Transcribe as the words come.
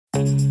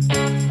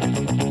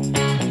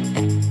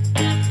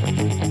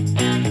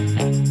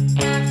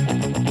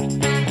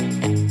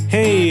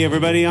Hey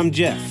everybody, I'm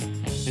Jeff,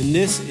 and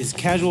this is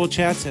Casual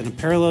Chats in a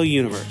Parallel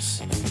Universe.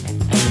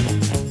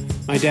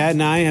 My dad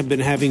and I have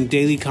been having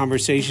daily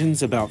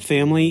conversations about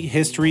family,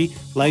 history,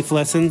 life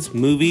lessons,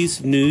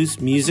 movies, news,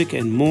 music,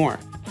 and more.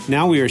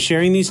 Now we are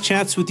sharing these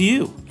chats with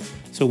you.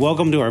 So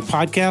welcome to our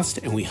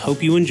podcast, and we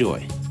hope you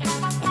enjoy.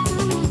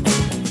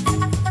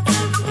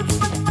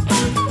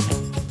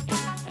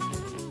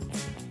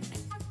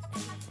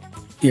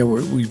 Yeah,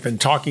 we've been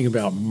talking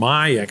about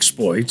my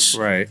exploits.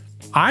 Right.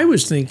 I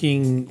was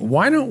thinking,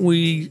 why don't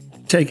we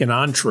take an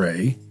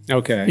entree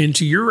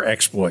into your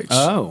exploits?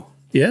 Oh,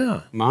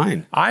 yeah.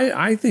 mine.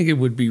 I think it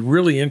would be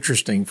really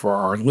interesting for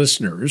our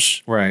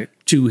listeners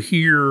to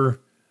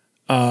hear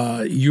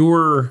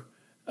your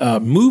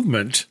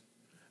movement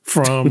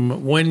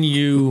from when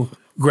you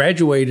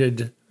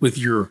graduated with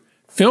your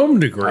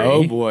film degree.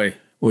 Oh, boy.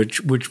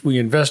 Which we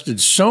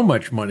invested so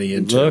much money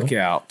into. Look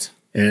out.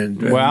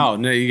 And wow,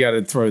 no, you got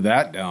to throw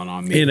that down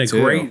on me.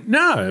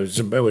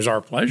 It was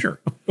our pleasure,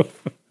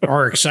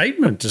 our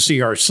excitement to see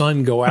our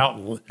son go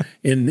out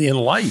in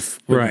life.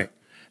 Right.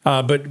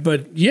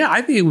 But yeah,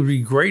 I think it would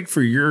be great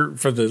for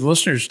the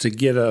listeners to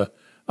get a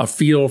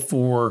feel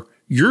for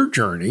your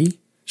journey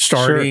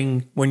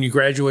starting when you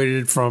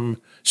graduated from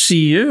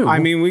CU. I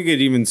mean, we could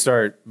even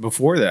start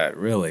before that,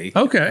 really.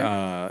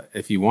 Okay.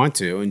 If you want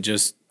to. And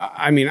just,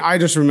 I mean, I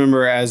just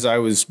remember as I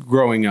was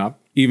growing up,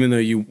 even though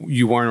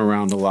you weren't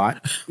around a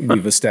lot,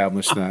 we've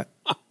established that.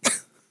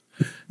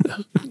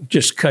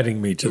 Just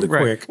cutting me to the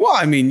quick. Well,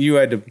 I mean, you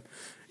had to,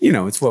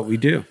 it's what we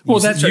do. Well,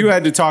 you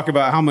had to talk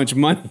about how much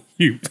money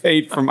you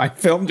paid for my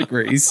film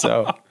degree,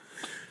 so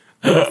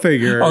I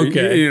figure,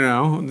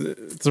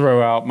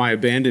 throw out my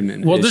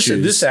abandonment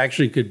issues. This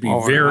actually could be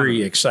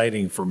very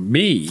exciting for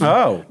me.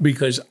 Oh.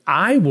 Because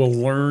I will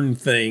learn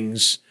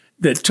things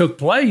that took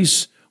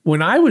place when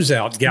I was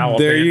out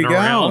gallivanting there you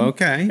around. Go.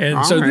 Okay. And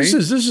all so right. this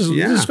is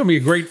going to be a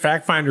great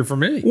fact finder for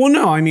me. Well,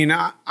 no, I mean,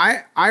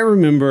 I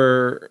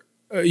remember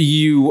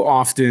you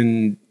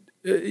often,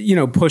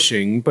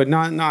 pushing, but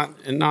not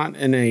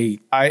in a.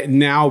 I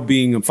now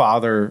being a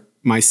father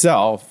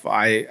myself,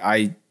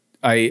 I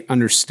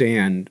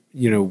understand,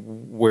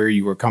 where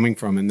you were coming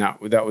from, and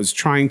that was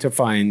trying to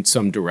find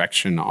some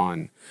direction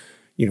on,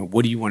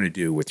 what do you want to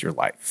do with your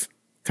life,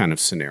 kind of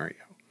scenario.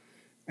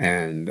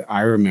 And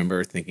I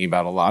remember thinking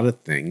about a lot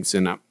of things.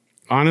 And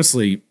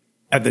honestly,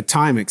 at the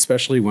time,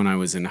 especially when I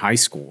was in high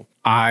school,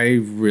 I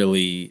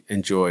really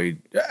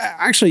enjoyed,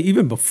 actually,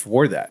 even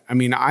before that. I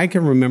mean, I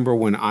can remember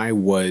when I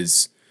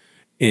was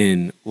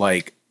in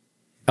like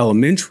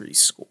elementary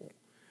school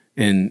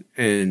and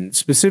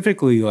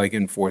specifically like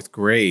in fourth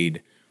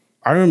grade,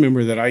 I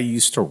remember that I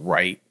used to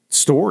write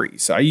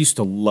stories. I used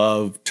to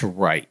love to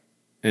write.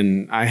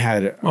 And I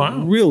had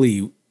a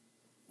really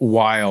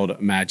wild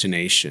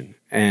imagination.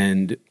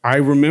 And I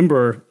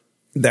remember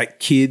that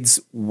kids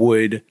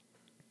would,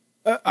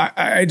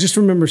 I just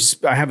remember,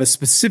 I have a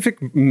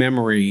specific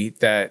memory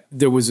that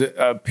there was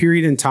a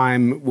period in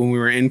time when we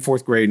were in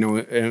fourth grade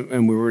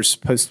and we were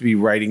supposed to be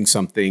writing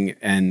something,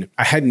 and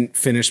I hadn't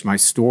finished my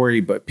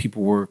story, but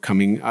people were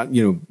coming,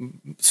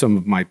 some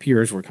of my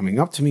peers were coming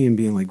up to me and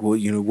being like, well,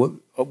 what,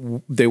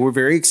 they were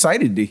very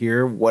excited to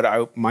hear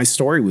what my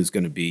story was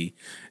going to be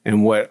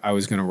and what I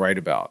was going to write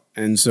about.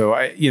 And so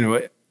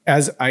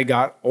as I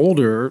got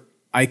older,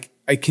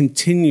 I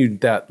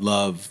continued that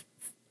love,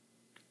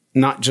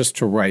 not just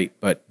to write,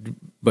 but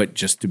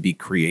just to be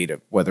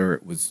creative, whether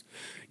it was,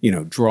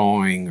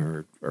 drawing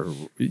or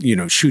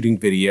shooting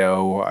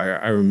video.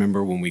 I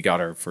remember when we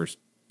got our first,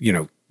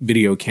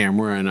 video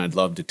camera, and I'd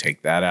love to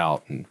take that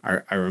out. And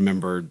I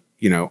remember,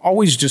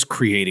 always just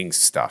creating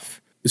stuff.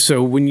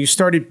 So when you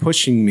started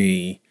pushing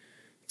me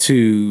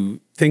to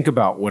think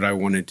about what I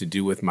wanted to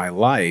do with my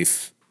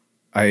life,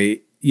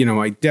 I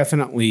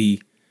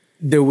definitely,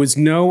 there was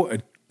no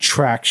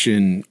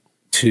attraction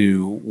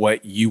to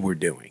what you were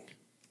doing.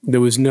 There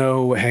was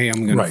no, hey,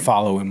 I'm going to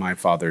follow in my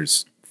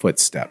father's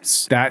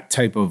footsteps. That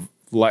type of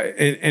life.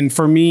 And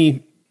for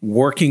me,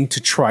 working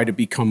to try to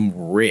become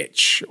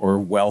rich or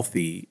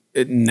wealthy,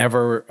 it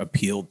never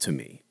appealed to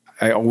me.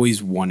 I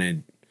always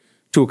wanted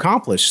to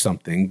accomplish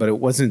something, but it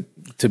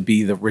wasn't to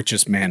be the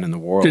richest man in the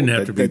world. Didn't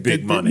have to be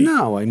big money.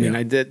 No, I mean,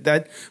 I did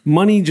that.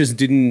 Money just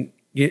didn't,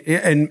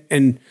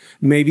 and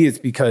maybe it's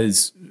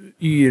because,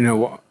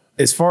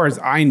 as far as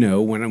I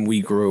know, when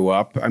we grew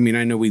up, I mean,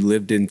 I know we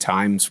lived in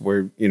times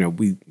where,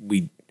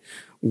 we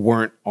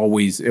weren't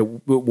always,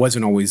 it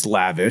wasn't always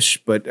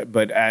lavish,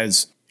 but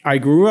as I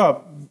grew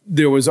up,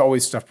 there was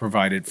always stuff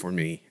provided for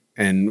me.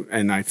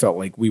 And I felt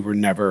like we were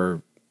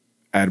never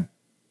at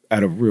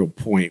a real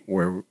point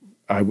where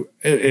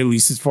at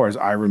least as far as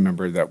I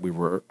remember,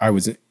 that I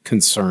was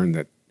concerned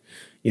that,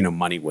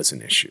 money was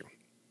an issue.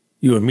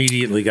 You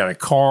immediately got a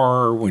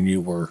car when you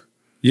were.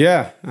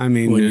 Yeah. I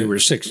mean, when you were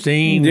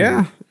 16.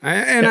 Yeah.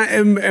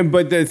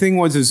 But the thing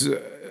was,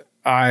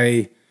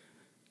 I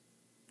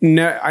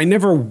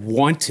never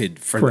wanted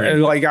for that.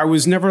 Like, I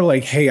was never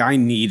like, hey, I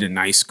need a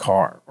nice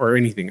car or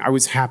anything. I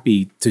was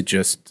happy to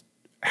just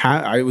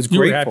I was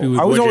grateful.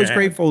 I was always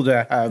grateful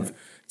to have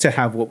to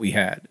have what we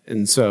had.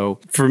 And so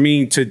for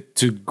me to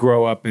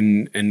grow up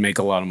and make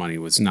a lot of money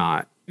was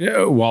not,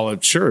 while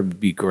it sure would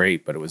be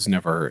great, but it was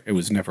never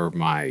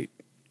my,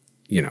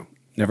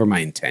 never my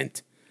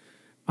intent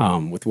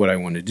with what I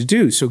wanted to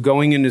do. So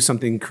going into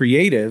something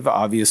creative,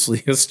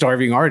 obviously a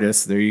starving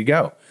artist, there you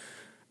go.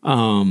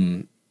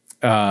 And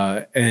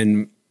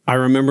I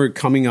remember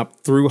coming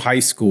up through high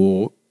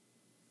school,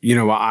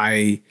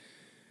 I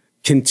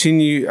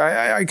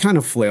kind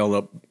of flailed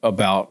up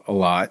about a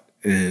lot,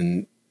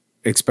 and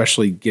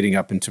especially getting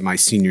up into my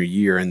senior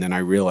year. And then I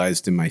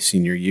realized in my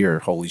senior year,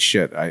 holy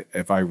shit,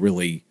 if I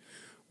really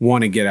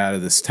want to get out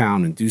of this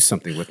town and do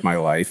something with my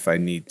life, I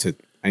need to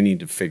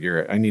figure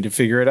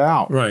it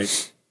out.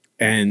 Right.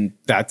 And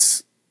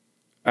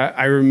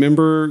I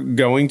remember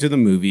going to the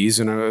movies,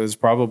 and I was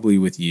probably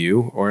with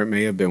you, or it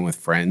may have been with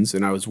friends,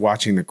 and I was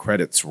watching the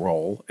credits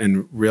roll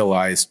and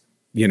realized,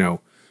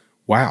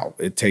 wow,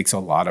 it takes a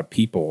lot of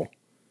people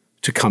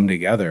to come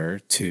together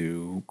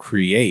to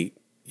create,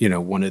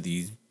 one of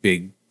these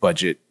big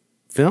budget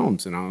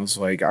films. And I was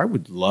like, I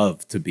would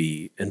love to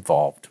be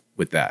involved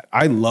with that.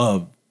 I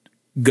loved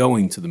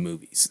going to the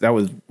movies. That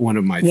was one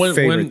of my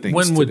favorite things.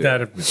 When would that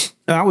have been?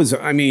 That was,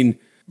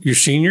 your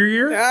senior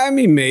year?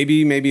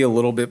 Maybe a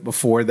little bit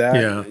before that.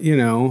 Yeah.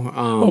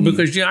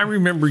 Because I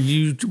remember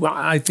you.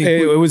 I think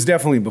it was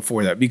definitely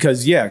before that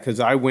because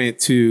I went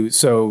to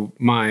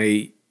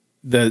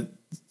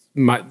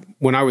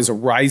when I was a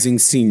rising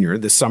senior,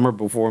 the summer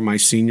before my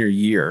senior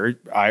year,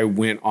 I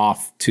went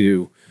off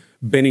to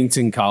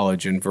Bennington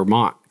College in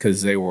Vermont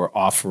because they were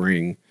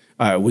offering.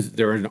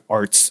 They're an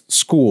arts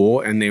school,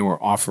 and they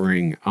were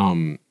offering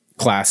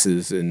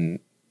classes and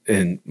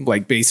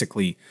like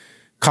basically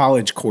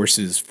college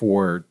courses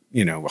for,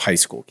 high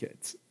school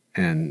kids.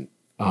 And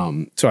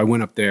so I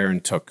went up there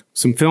and took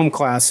some film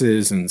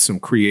classes and some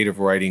creative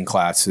writing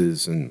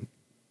classes. And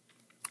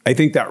I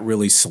think that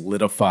really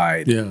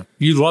solidified. Yeah.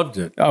 You loved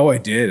it. Oh, I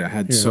did. I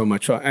had so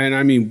much fun.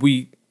 And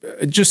we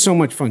just so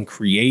much fun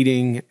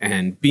creating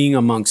and being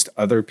amongst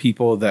other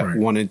people that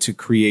wanted to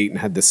create and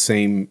had the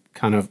same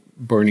kind of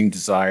burning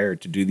desire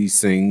to do these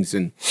things.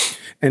 And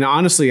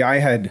honestly,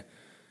 I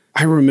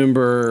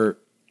remember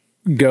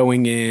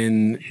going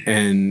in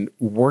and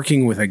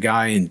working with a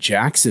guy in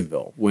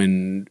Jacksonville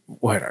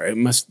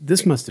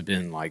this must have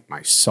been like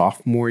my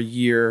sophomore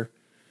year,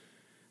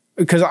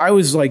 because I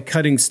was like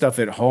cutting stuff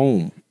at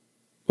home.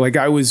 Like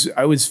I was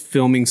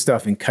filming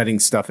stuff and cutting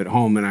stuff at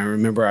home. And I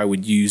remember I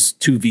would use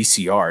two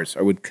VCRs.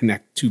 I would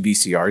connect two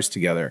VCRs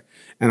together,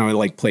 and I would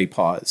like play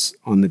pause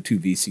on the two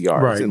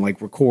VCRs and like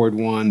record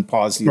one,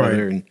 pause the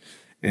other.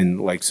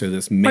 And like, so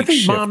this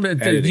makeshift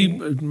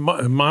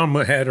Mom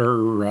had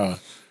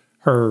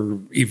her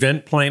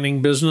event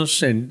planning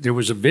business, and there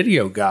was a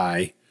video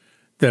guy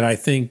that I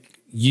think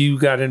you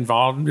got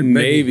involved in.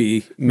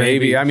 Maybe.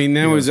 I mean,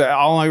 that was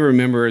all I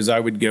remember is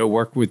I would go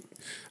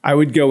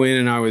in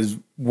and I was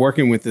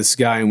working with this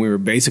guy, and we were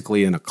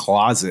basically in a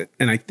closet.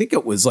 And I think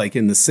it was like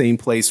in the same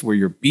place where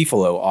your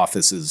Beefalo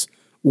offices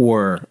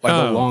were like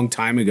a long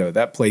time ago,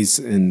 that place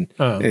in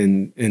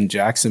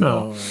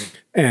Jacksonville. Right.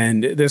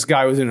 And this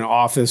guy was in an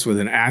office with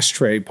an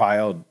ashtray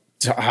piled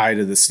high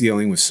to the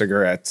ceiling with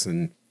cigarettes,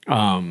 and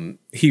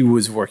he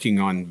was working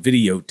on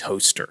Video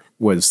Toaster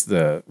was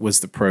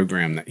the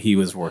program that he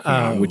was working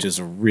on, which is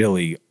a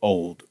really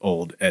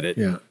old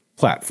edit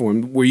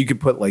platform where you could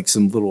put like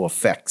some little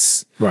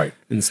effects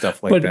and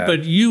stuff like that.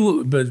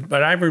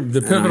 But I remember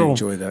the pivotal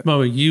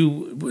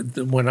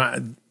moment when I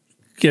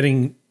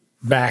getting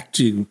back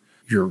to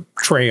your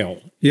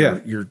trail,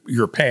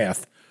 your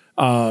path.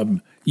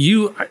 When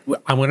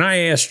I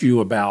asked you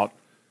about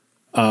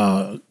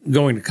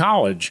going to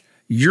college,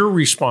 your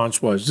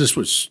response was, this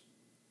was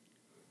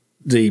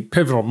the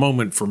pivotal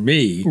moment for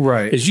me.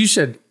 Right. As you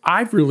said,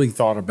 I've really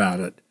thought about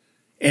it,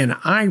 and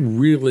I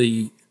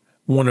really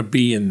want to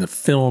be in the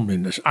film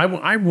industry. I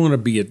want to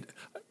be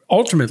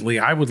ultimately,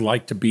 I would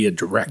like to be a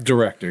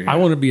director. I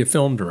want to be a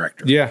film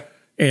director. Yeah.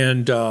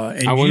 And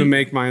I want to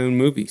make my own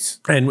movies.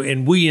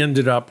 And we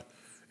ended up,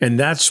 and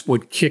that's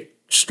what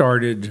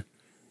kick-started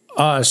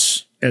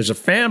us as a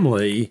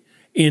family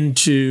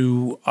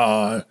into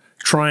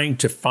trying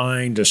to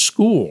find a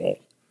school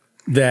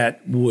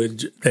that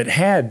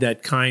had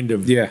that kind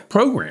of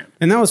program.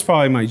 And that was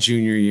probably my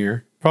junior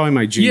year.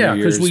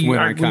 Year is when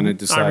I kind of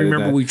decided. I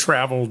remember we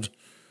traveled.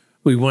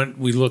 We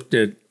looked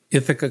at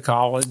Ithaca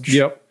College.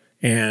 Yep.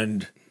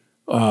 And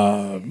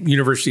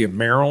University of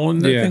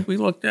Maryland, I think we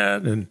looked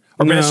at,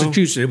 or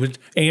Massachusetts. It was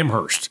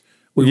Amherst.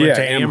 We went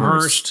to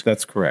Amherst.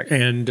 That's correct.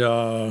 And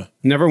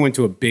never went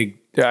to a big.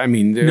 I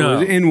mean, there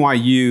was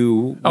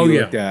NYU. We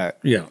looked at.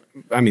 Yeah.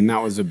 I mean,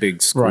 that was a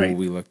big school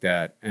we looked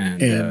at,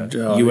 and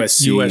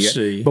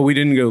USC. But we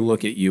didn't go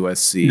look at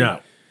USC. No.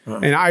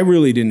 And I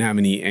really didn't have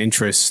any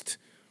interest.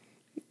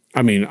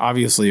 I mean,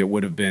 obviously, it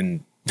would have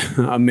been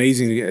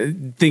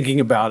amazing thinking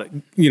about it.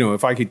 You know,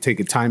 if I could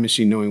take a time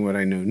machine, knowing what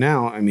I know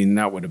now, I mean,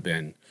 that would have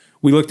been.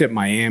 We looked at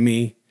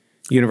Miami,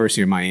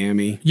 University of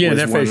Miami. Yeah, and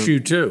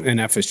FSU too. And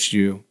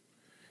FSU.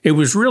 It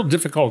was real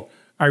difficult.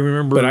 I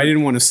remember, but I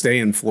didn't want to stay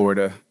in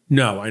Florida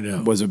No, I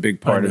know. was a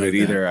big part of it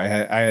either. I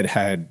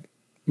had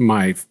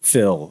my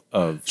fill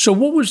of. So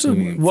what was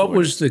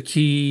the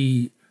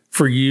key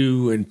for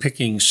you in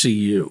picking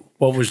CU?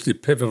 What was the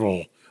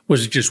pivotal?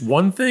 Was it just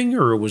one thing,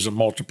 or was it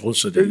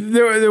multiplicity?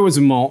 There was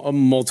a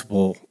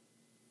multiple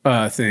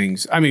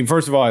things. I mean,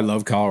 first of all, I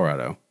love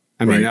Colorado.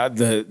 I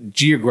mean,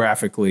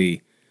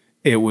 geographically,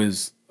 it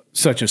was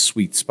such a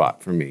sweet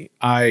spot for me.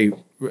 I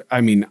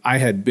mean, I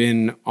had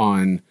been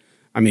on.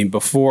 I mean,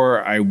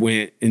 before I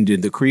went and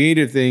did the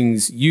creative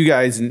things, you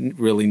guys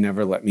really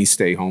never let me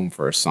stay home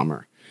for a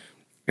summer.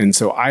 And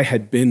so I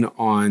had been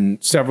on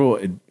several,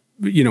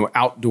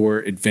 outdoor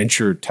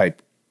adventure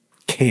type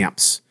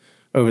camps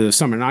over the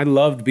summer. And I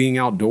loved being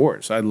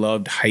outdoors. I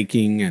loved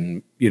hiking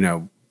and,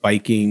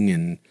 biking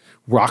and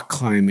rock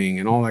climbing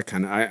and all that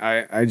kind of,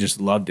 I just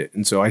loved it.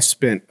 And so I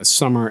spent a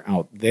summer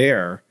out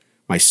there,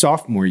 my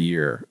sophomore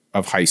year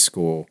of high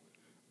school,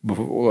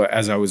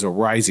 as I was a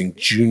rising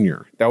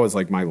junior. That was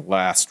like my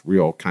last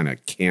real kind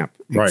of camp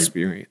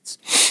experience.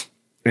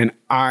 And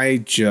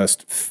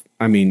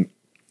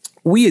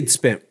we had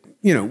spent,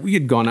 we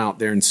had gone out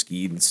there and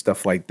skied and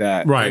stuff like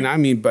that. Right. And I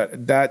mean,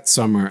 but that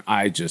summer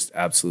I just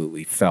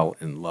absolutely fell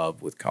in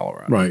love with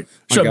Colorado. Right.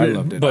 I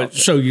loved it. But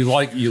so you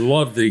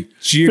love the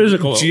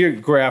physical.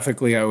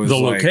 Geographically, I was the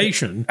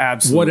location.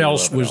 Absolutely. What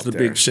else was the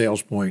big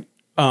sales point?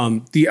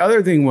 The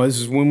other thing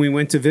was when we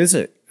went to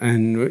visit,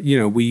 and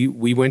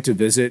we went to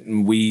visit,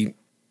 and we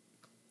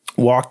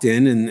walked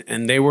in,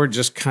 and they were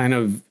just kind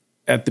of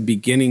at the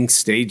beginning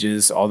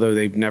stages, although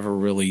they've never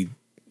really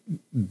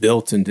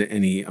built into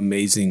any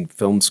amazing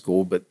film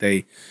school, but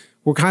they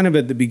were kind of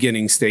at the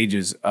beginning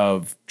stages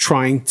of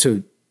trying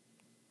to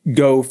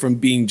go from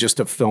being just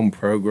a film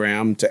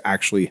program to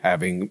actually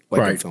having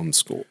a film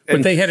school.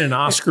 But they had an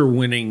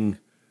Oscar-winning.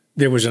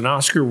 There was an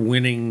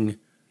Oscar-winning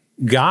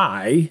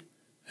guy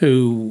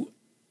who.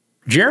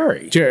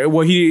 Jerry.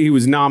 Well, he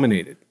was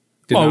nominated.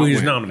 He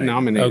was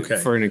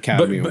nominated for an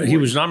Academy Award. But he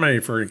was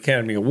nominated for an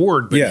Academy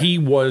Award, but he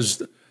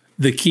was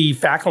the key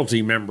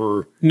faculty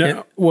member.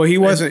 No, well, he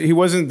wasn't. He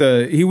wasn't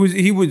the. He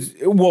was.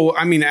 Well,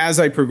 I mean, as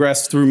I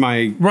progressed through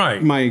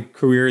my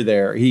career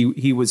there,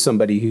 he was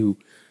somebody who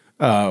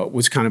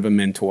was kind of a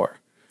mentor.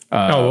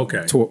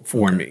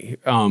 For me.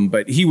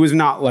 But he was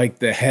not like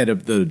the head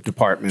of the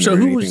department. So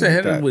who was the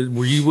head?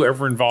 Were you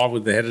ever involved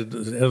with the head of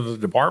the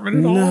department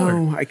at all?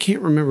 No, I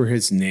can't remember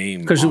his name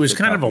because it was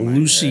kind of a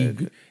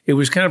loosey. It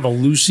was kind of a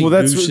loosey. Well,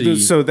 it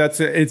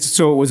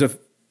was a.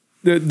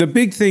 The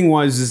big thing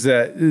was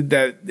that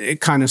it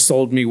kind of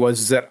sold me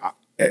was that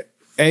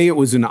it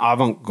was an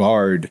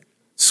avant-garde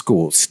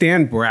school.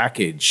 Stan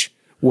Brakhage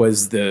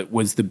was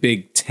the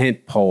big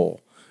tent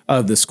pole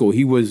of the school.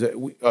 He was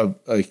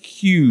a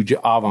huge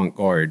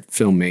avant-garde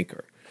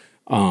filmmaker,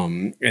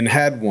 and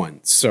had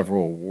won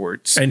several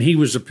awards. And he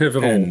was a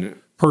pivotal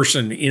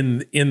person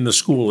in the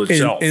school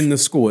itself. In the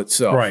school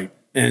itself, right?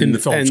 In the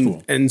film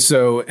school. And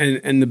so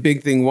the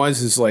big thing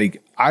was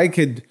like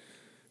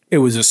it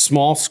was a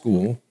small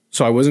school,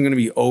 so I wasn't going to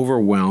be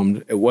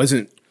overwhelmed. It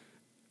wasn't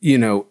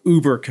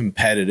uber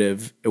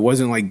competitive. It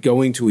wasn't like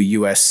going to a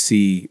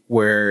USC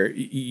where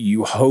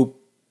you hope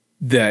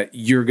that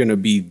you're going to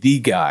be the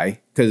guy.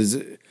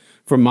 Because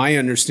from my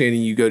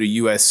understanding, you go to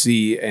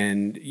USC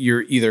and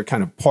you're either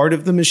kind of part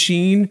of the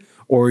machine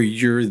or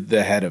you're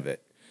the head of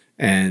it.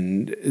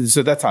 And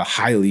so that's a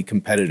highly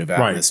competitive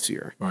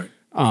atmosphere. Right.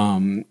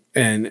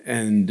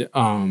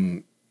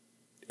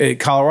 At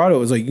Colorado, it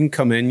was like you can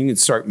come in, you can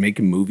start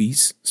making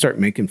movies, start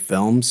making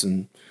films,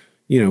 and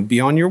be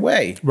on your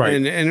way. Right.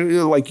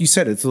 And like you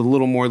said, it's a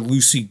little more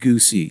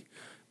loosey-goosey.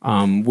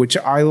 Which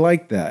I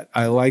liked that.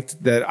 I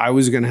liked that I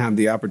was going to have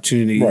the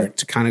opportunity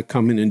to kind of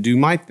come in and do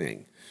my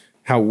thing,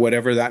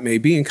 whatever that may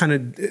be, and kind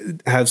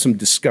of have some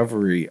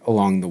discovery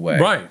along the way.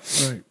 Right.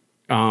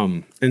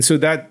 And so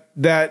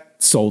that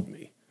sold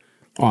me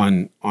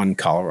on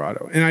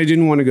Colorado, and I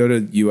didn't want to go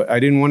to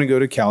I didn't want to go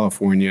to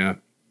California.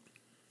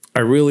 I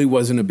really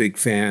wasn't a big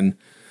fan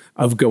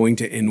of going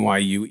to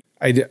NYU.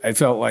 I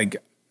felt like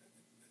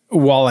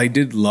while I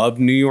did love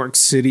New York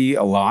City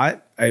a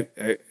lot,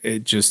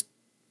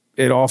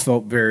 it all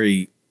felt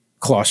very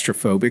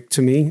claustrophobic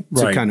to me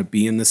to kind of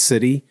be in the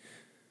city.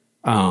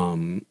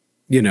 And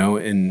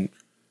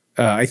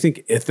I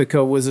think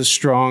Ithaca was a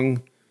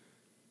strong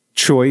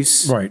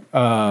choice. Right.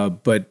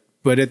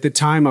 But at the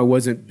time I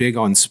wasn't big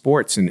on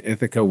sports, and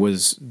Ithaca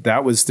was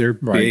their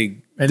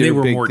big, and they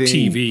were more thing.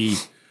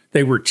 TV.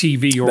 They were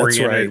TV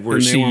oriented, where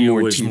CU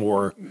was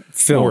more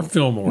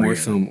film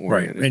oriented.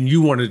 Right. And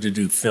you wanted to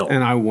do film.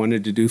 And I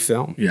wanted to do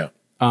film. Yeah.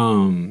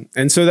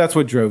 And so that's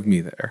what drove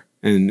me there.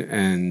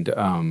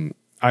 And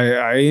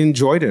I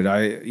enjoyed it.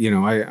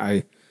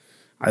 I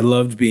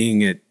loved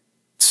being at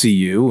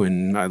CU,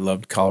 and I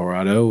loved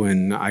Colorado,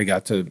 and I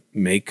got to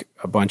make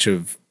a bunch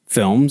of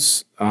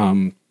films.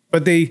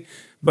 But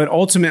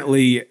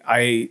ultimately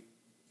I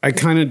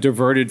kind of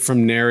diverted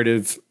from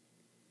narrative,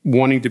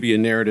 wanting to be a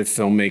narrative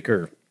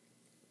filmmaker,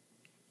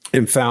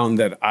 and found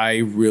that I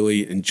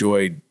really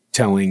enjoyed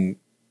telling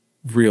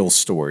real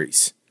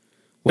stories.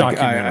 Like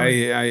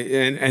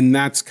documentary. and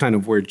that's kind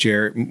of where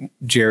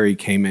Jerry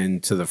came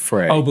into the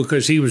fray. Oh,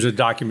 because he was a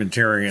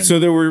documentarian. So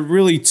there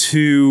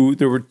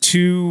were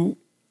two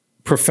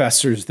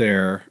professors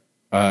there,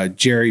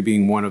 Jerry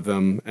being one of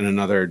them, and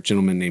another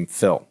gentleman named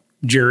Phil.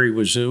 Jerry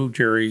was who?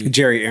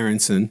 Jerry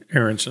Aronson.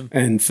 Aronson.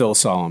 And Phil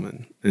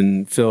Solomon.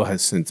 And Phil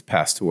has since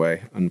passed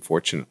away,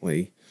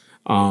 unfortunately.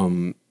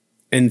 And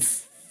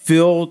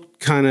Phil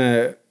kind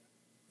of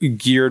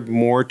geared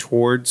more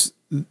towards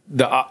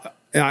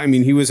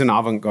he was an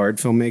avant-garde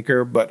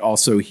filmmaker, but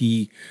also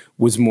he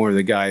was more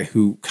the guy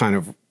who kind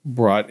of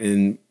brought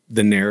in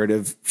the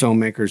narrative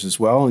filmmakers as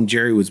well. And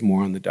Jerry was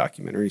more on the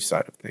documentary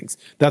side of things.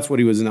 That's what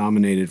he was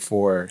nominated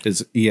for.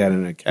 He had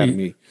an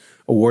Academy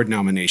Award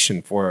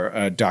nomination for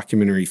a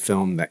documentary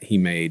film that he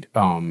made.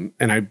 And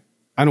I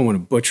don't want to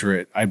butcher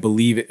it. I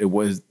believe it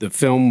was the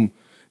film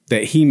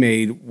that he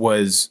made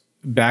was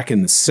back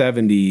in the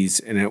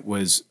 70s, and it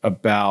was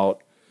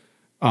about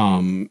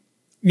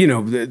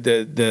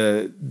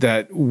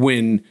that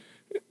when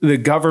the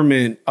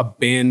government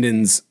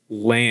abandons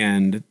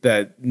land,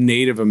 that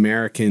Native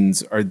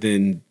Americans are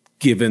then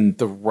given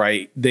the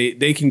right,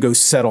 they can go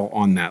settle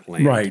on that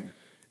land. Right.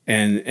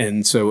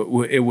 And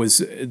so it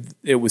was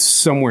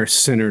somewhere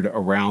centered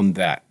around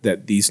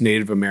that these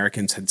Native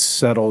Americans had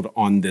settled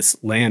on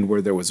this land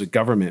where there was a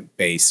government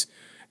base,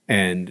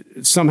 and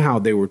somehow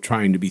they were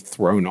trying to be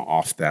thrown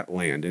off that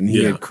land. And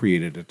he had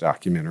created a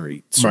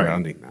documentary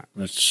surrounding that.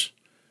 That's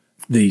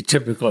the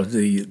typical,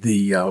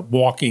 the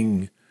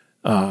walking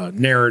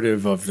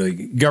narrative of the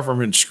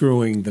government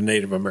screwing the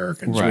Native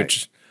Americans,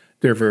 which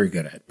they're very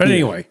good at. But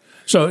anyway,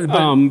 so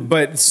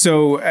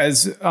I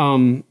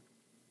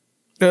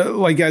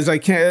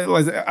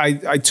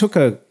took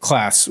a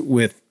class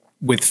with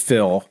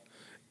Phil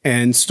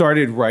and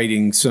started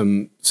writing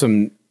some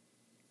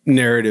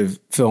narrative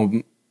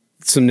films,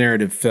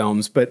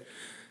 but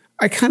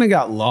I kind of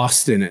got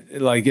lost in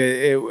it. Like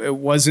it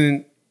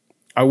wasn't.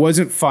 I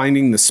wasn't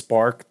finding the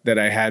spark that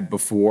I had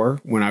before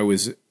when I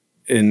was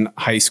in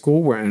high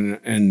school,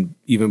 and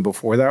even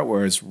before that, where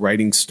I was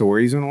writing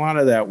stories, and a lot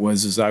of that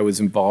was as I was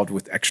involved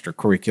with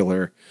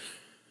extracurricular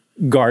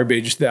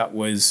garbage that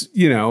was,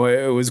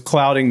 it was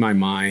clouding my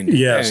mind.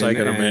 Yes, I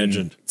can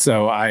imagine.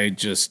 So I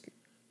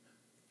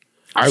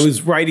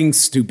was writing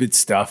stupid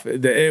stuff.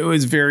 It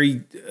was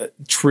very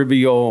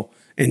trivial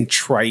and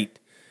trite,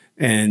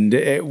 and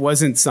it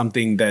wasn't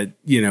something that,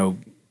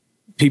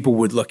 people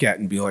would look at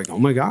and be like, "Oh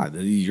my God,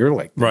 you're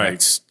like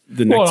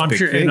the next I'm big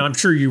sure, thing." and I'm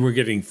sure you were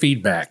getting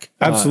feedback,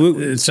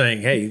 absolutely,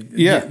 saying, "Hey,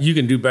 you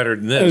can do better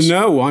than this."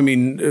 No, I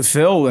mean,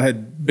 Phil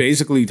had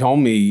basically told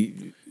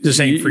me,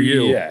 "This ain't for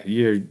you." Yeah,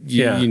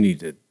 you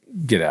need to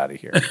get out of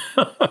here.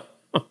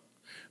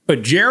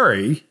 But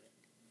Jerry,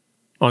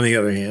 on the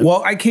other hand,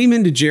 well, I came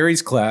into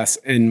Jerry's class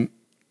and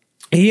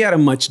he had a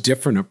much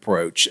different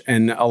approach,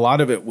 and a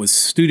lot of it was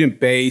student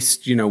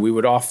based. We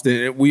would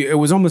it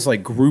was almost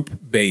like group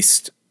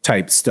based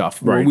type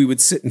stuff, where we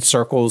would sit in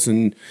circles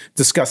and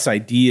discuss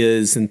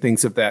ideas and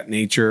things of that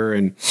nature.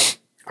 And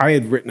I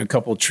had written a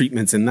couple of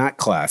treatments in that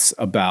class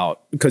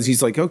because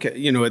he's like,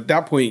 okay, at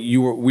that point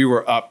we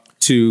were up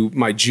to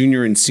my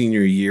junior and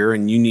senior year,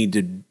 and you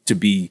needed to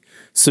be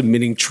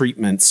submitting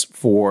treatments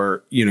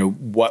for,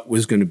 what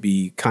was going to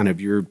be kind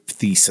of your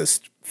thesis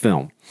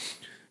film.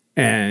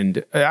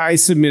 And I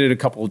submitted a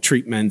couple of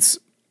treatments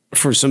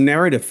for some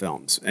narrative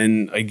films.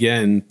 And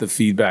again, the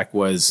feedback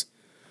was,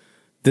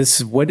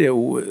 there's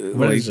nothing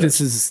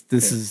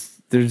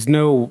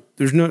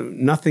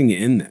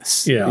in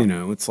this.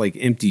 It's like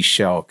empty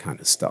shell kind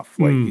of stuff.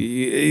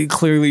 Like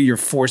clearly you're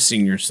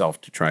forcing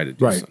yourself to try to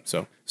do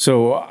something.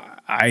 So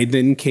I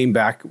then came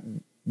back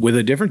with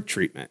a different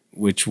treatment,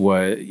 which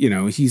was,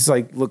 he's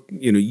like, look,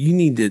 you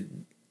need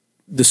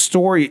the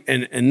story.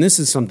 And this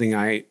is something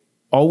I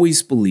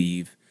always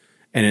believe,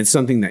 and it's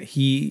something that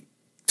he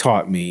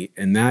taught me.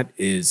 And that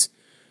is,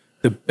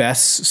 the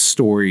best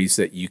stories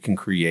that you can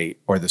create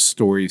are the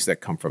stories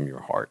that come from your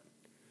heart.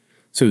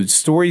 So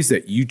stories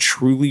that you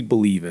truly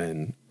believe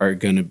in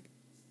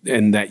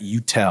and that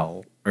you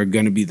tell are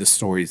going to be the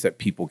stories that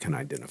people can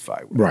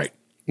identify with. Right.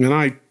 And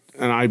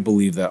I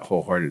believe that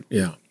wholeheartedly.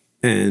 Yeah.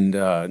 And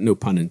no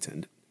pun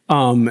intended.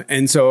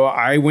 And so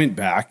I went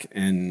back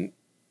and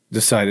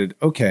decided,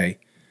 okay,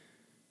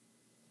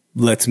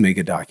 let's make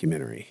a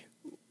documentary.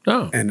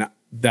 Oh. And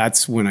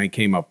that's when I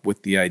came up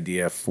with the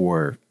idea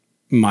for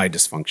My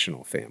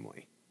Dysfunctional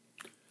Family,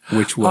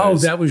 which was... Oh,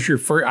 that was your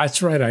first...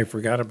 That's right. I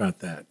forgot about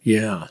that.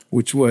 Yeah.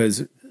 Which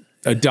was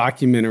a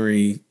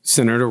documentary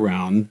centered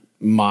around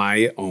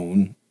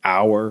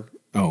our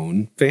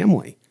own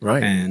family.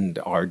 Right. And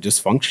our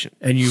dysfunction.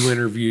 And you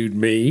interviewed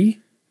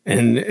me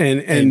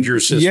and your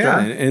sister. Yeah.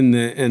 And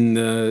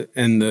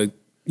the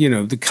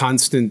the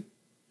constant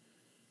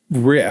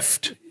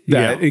rift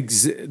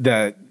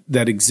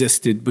that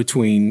existed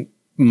between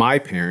my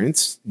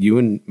parents, you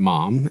and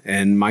Mom,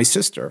 and my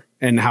sister,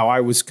 and how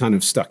I was kind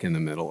of stuck in the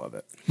middle of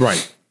it.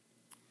 Right.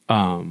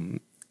 And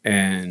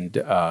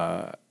it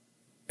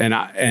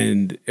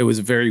was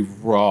a very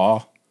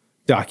raw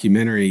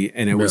documentary,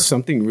 and it was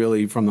something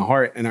really from the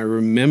heart. And I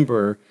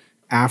remember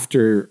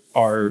after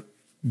our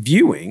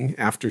viewing,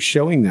 after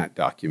showing that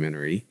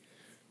documentary,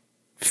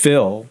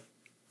 Phil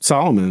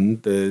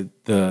Solomon,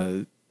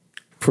 the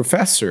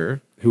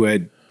professor who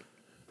had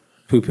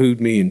poo-pooed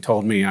me and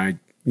told me I,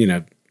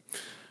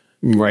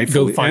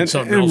 rightfully, go find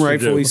something else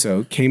rightfully to do.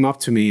 so, came up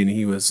to me and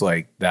he was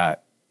like,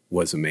 "That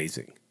was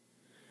amazing."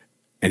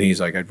 And he's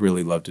like, "I'd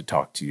really love to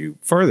talk to you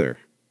further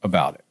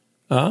about it."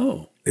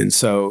 Oh. And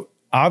so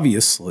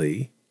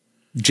obviously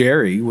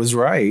Jerry was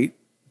right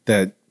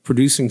that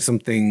producing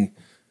something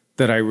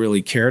that I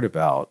really cared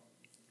about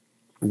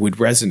would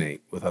resonate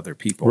with other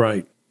people.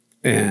 Right.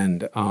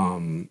 And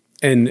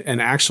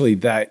actually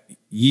that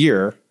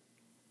year,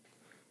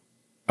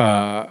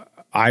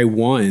 I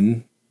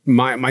won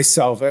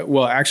myself.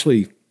 Well,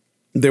 actually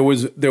there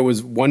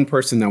was one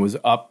person that was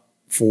up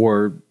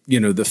for,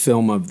 the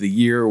film of the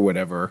year or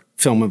whatever,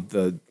 film of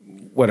the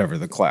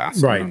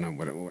class. Right. I don't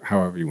know,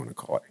 however you want to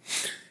call it.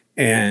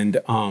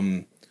 And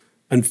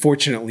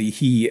unfortunately,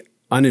 he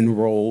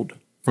unenrolled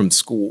from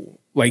school.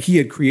 Like, he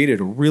had created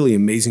a really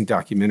amazing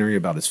documentary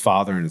about his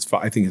father and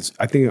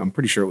I'm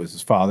pretty sure it was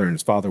his father, and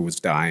his father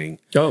was dying.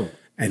 Oh.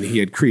 And he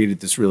had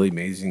created this really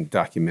amazing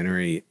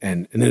documentary,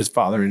 and then his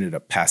father ended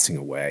up passing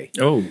away.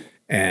 Oh.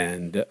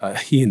 And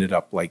he ended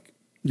up like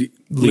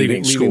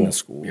Leaving the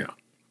school. Yeah.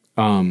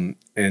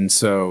 And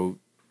so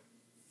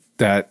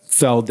that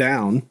fell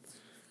down,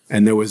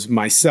 and there was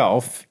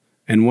myself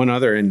and one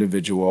other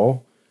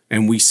individual,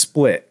 and we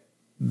split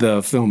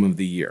the film of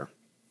the year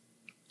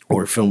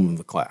or film of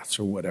the class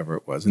or whatever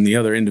it was. And the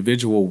other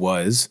individual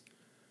was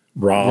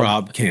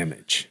Rob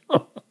Camage.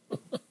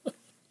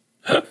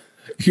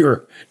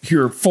 Your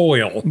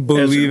foil.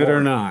 Believe it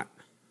or not.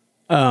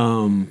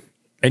 And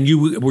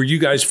were you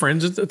guys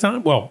friends at the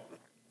time? Well,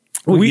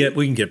 we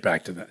can get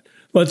back to that.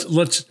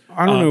 Let's.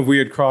 I don't know if we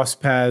had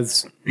crossed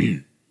paths.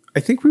 I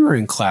think we were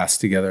in class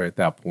together at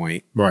that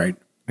point. Right.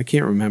 I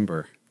can't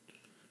remember.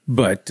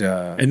 But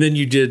and then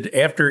you did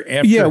after.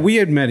 Yeah, we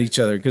had met each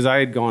other because I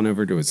had gone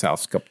over to his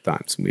house a couple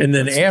times. And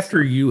then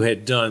after you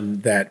had done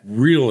that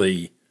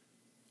really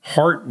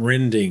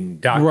heart-rending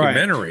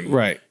documentary,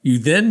 right. You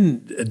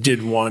then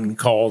did one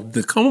called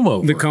The Comb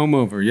Over. The Comb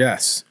Over,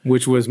 yes,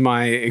 which was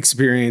my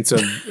experience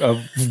of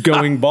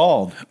going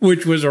bald.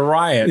 Which was a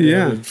riot.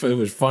 Yeah. It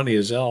was funny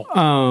as hell.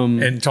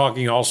 And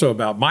talking also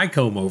about my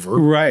comb over.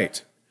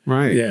 Right.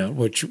 Yeah,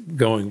 which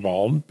going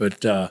bald.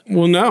 But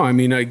well, no, I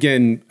mean,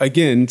 again,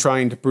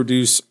 trying to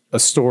produce a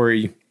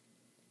story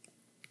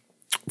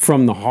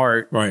from the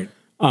heart. Right.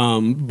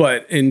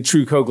 But in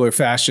true Kogler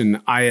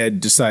fashion, I had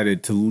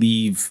decided to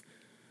leave.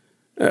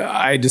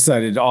 I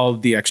decided all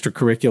of the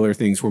extracurricular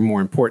things were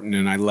more important,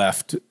 and I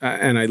left.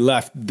 And I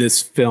left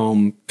this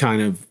film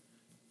kind of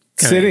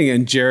sitting.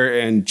 And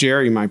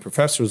Jerry, my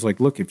professor, was like,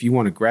 "Look, if you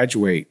want to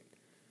graduate,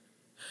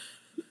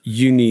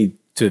 you need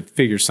to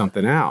figure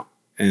something out."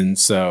 And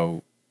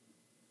so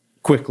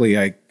quickly,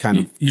 I kind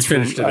of you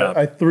finished it up.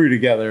 I threw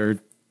together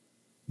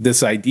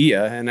this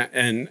idea,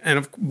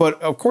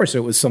 but of course,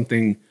 it was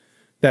something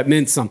that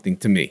meant something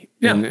to me.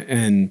 Yeah.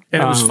 And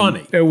it was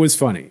funny. It was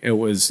funny. It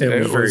was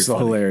very funny.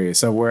 Hilarious.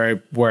 So where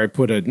I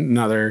put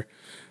another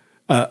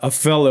a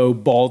fellow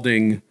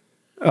balding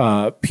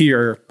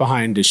peer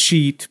behind a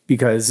sheet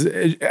because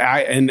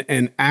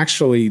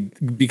actually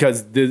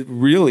because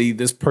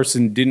this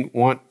person didn't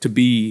want to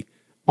be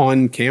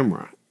on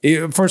camera.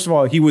 First of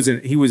all, he was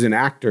an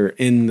actor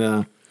in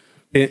our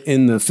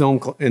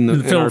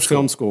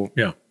film school.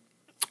 Yeah.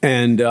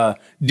 And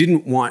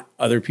didn't want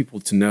other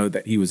people to know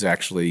that he was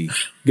actually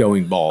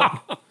going bald,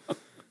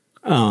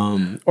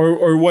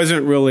 or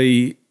wasn't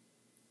ready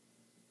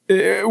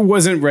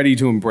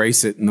to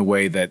embrace it in the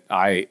way that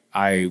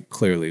I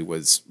clearly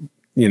was,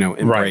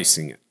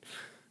 embracing it.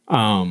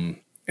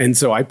 And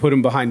so I put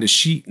him behind a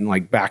sheet and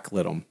like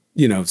backlit him,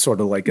 sort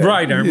of like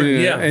right. I remember,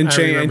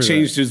 and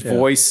changed his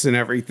voice and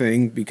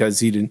everything because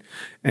he didn't,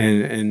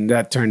 and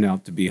that turned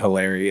out to be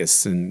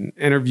hilarious. And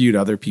interviewed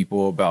other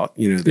people about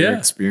their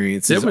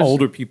experiences,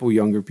 older people,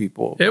 younger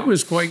people. It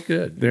was quite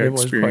good. Their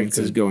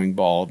experiences going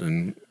bald,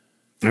 and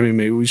I mean,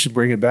 maybe we should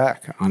bring it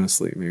back.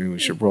 Honestly, maybe we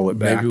should roll it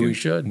back. Maybe we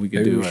should. We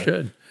could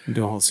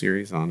do a whole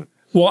series on it.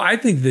 Well, I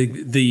think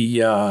this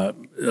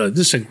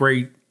is a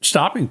great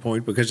stopping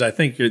point because I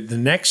think the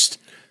next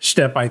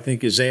step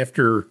is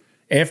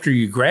after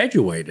you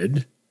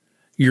graduated,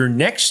 your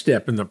next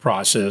step in the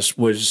process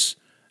was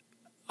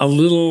a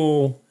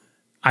little.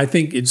 I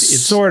think it's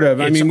sort of.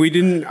 I mean, we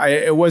didn't.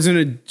 It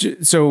wasn't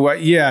a. So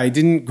I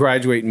didn't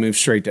graduate and move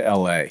straight to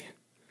L.A.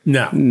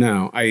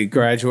 No. I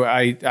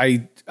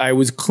graduated. I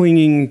was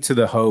clinging to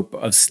the hope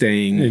of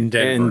staying in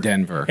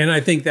Denver. And I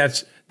think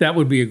that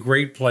would be a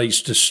great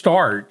place to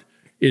start.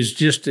 Is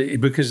just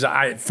because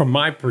from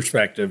my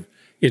perspective,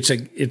 it's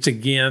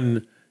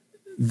again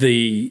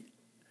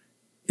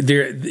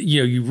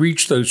you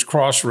reach those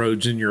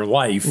crossroads in your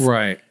life.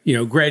 Right.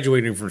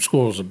 Graduating from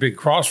school is a big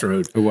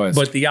crossroad. It was.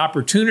 But the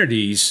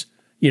opportunities,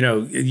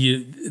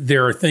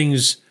 there are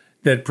things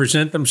that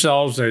present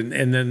themselves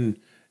and then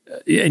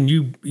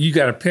you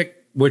got to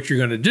pick what you're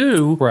going to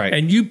do. Right.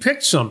 And you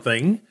picked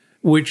something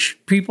which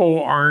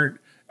people aren't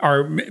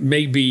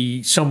may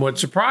be somewhat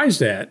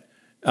surprised at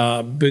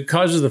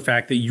because of the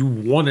fact that you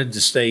wanted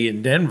to stay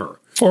in Denver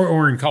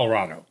or in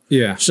Colorado.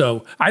 Yeah.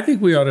 So I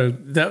think we ought to.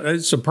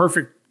 That's a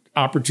perfect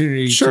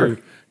opportunity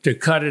to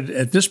cut it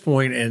at this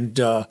point and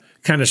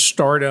kind of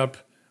start up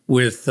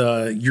with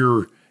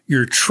your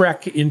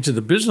trek into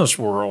the business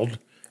world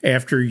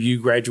after you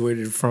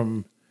graduated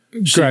from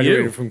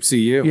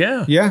CU.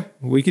 Yeah. Yeah,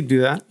 we could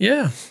do that.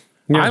 Yeah.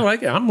 I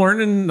like it. I'm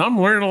learning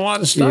a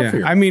lot of stuff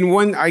here. I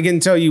mean, I can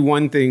tell you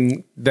one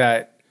thing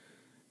that,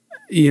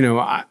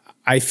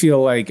 I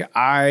feel like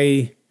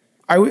I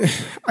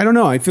don't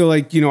know. I feel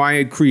like, I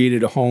had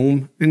created a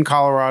home in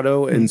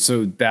Colorado. And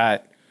so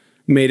that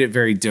made it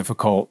very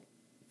difficult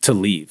to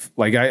leave.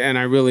 Like I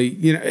really,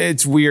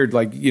 it's weird.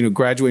 Like,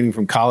 graduating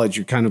from college,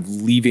 you're kind of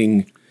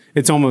leaving.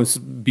 It's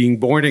almost being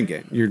born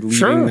again. You're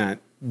leaving that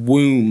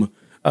womb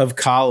of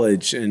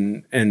college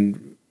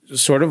and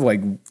sort of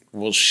like,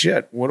 well,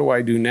 shit, what do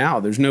I do now?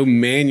 There's no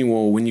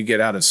manual when you get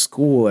out of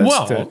school as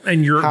to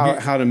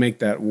how to make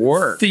that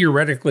work.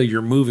 Theoretically,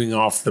 you're moving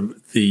off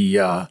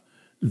the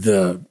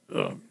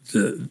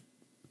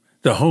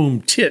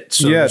home tit,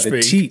 so to speak.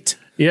 The teat.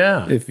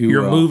 Yeah, if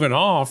you're moving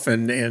off,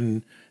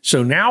 and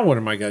so now what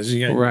am I going to do?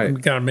 You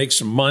got to make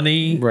some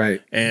money,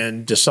 right?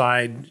 And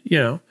decide,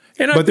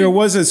 But there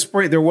was a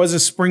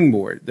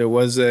springboard. There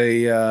was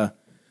a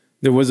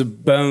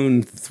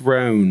bone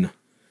thrown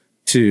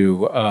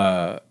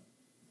to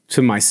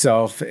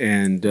myself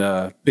and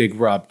Big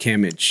Rob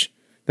Camage.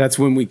 That's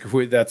when we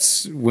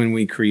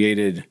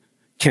created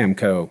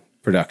Camco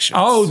Productions.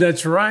 Oh,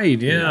 that's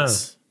right. Yeah.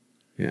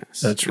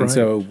 Yes. That's right. And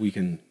so we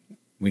can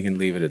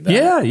leave it at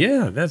that.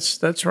 Yeah.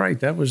 That's right.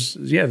 That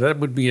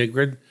would be a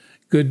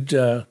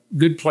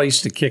good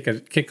place to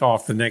kick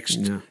off the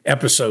next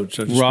episode.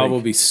 So to Rob speak.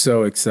 will be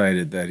so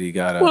excited that he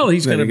got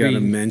he's going to get a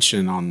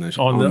mention on this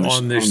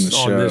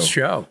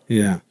show.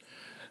 Yeah.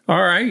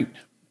 All right.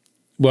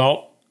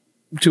 Well,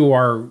 to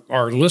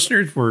our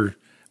listeners,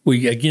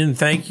 we again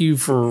thank you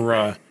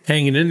for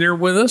hanging in there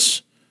with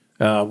us.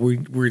 We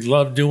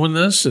love doing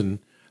this and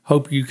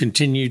hope you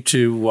continue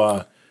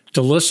to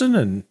listen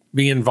and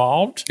be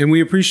involved. And we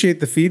appreciate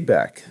the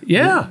feedback.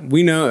 Yeah,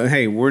 we know.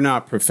 Hey, we're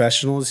not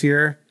professionals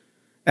here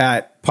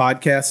at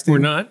podcasting. We're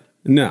not.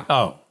 No.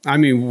 Oh, I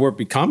mean, we're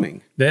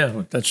becoming.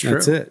 Yeah, that's true.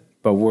 That's it.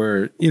 But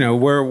we're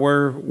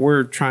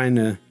trying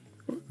to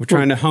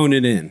hone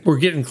it in. We're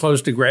getting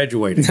close to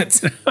graduating. That's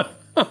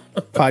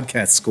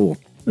podcast school.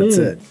 That's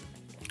it.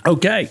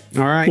 Okay.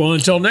 All right. Well,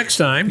 until next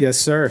time. Yes,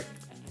 sir.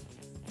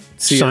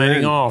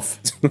 Signing off.